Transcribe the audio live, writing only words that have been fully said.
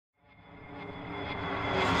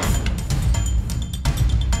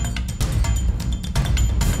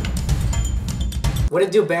What it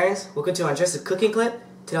do, Barons? Welcome to Andres' cooking clip.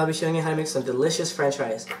 Today I'll be showing you how to make some delicious french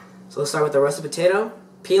fries. So let's start with the roasted potato.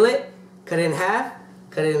 Peel it, cut it in half,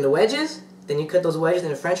 cut it into wedges, then you cut those wedges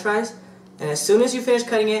into french fries. And as soon as you finish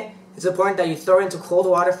cutting it, it's important that you throw it into cold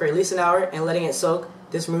water for at least an hour and letting it soak.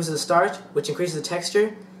 This removes the starch, which increases the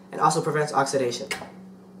texture and also prevents oxidation.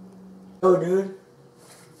 Oh, dude.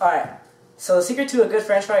 Alright, so the secret to a good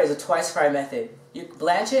french fry is a twice fry method. You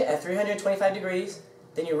blanch it at 325 degrees,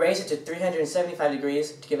 then you raise it to 375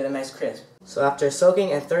 degrees to give it a nice crisp. So after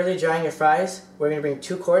soaking and thoroughly drying your fries, we're going to bring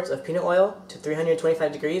 2 quarts of peanut oil to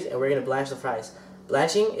 325 degrees and we're going to blanch the fries.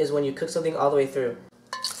 Blanching is when you cook something all the way through.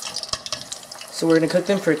 So we're going to cook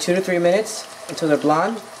them for 2 to 3 minutes until they're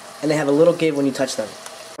blonde and they have a little give when you touch them.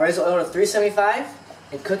 Raise the oil to 375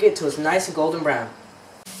 and cook it till it's nice and golden brown.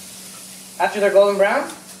 After they're golden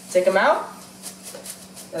brown, take them out,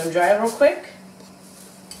 let them dry real quick.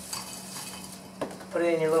 Put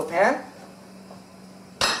it in your little pan.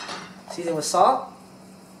 Season with salt,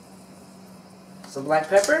 some black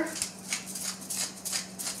pepper,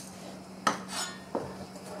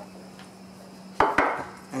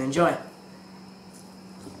 and enjoy.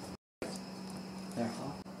 There.